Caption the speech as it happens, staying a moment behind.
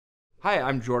Hi,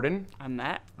 I'm Jordan. I'm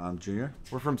Matt. I'm Junior.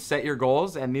 We're from Set Your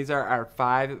Goals, and these are our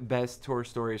 5 best tour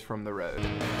stories from the road.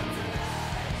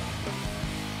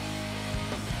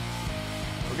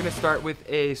 We're going to start with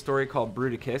a story called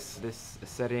Bruticus. This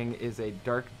setting is a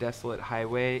dark, desolate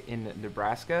highway in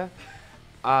Nebraska.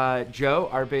 Joe,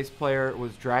 our bass player,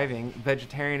 was driving,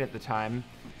 vegetarian at the time,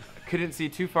 couldn't see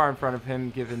too far in front of him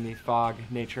given the fog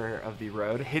nature of the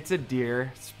road, hits a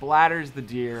deer, splatters the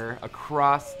deer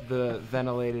across the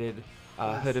ventilated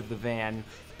hood of the van,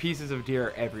 pieces of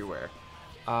deer everywhere.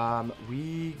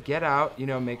 We get out,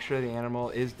 make sure the animal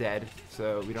is dead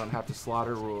so we don't have to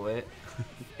slaughter rule it.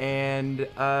 And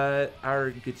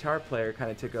our guitar player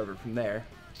kind of took over from there.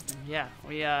 Yeah,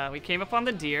 we came up on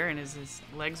the deer, and his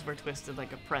legs were twisted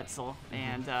like a pretzel,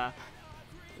 and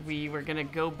we were gonna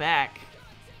go back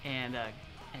and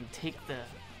take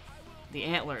the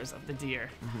antlers of the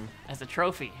deer as a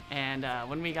trophy. And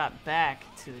when we got back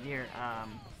to the deer,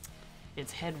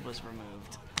 its head was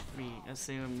removed. We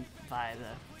assumed by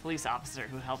the police officer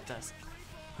who helped us.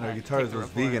 Our guitarist was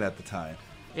vegan at the time.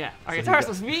 Yeah, our guitarist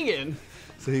was vegan.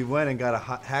 So he went and got a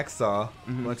hacksaw,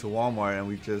 went to Walmart, and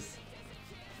we just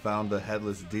found the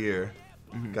headless deer,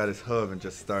 got his hoof, and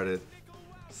just started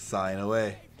sawing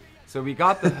away. So we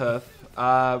got the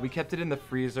hoof. We kept it in the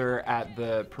freezer at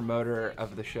the promoter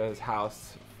of the show's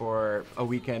house for a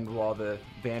weekend while the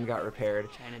van got repaired.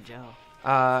 China Joe.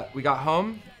 We got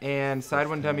home, and Side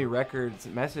One Dummy Records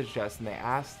messaged us, and they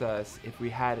asked us if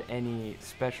we had any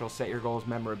special Set Your Goals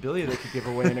memorabilia they could give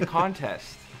away in a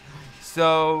contest.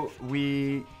 So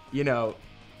we,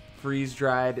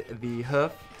 freeze-dried the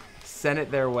hoof, sent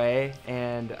it their way,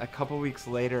 and a couple weeks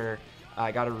later,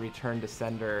 I got a return to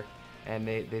sender, and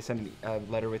they sent a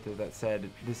letter with it that said,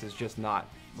 this is just not,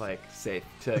 safe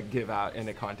to give out in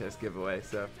a contest giveaway.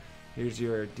 So here's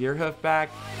your deer hoof back.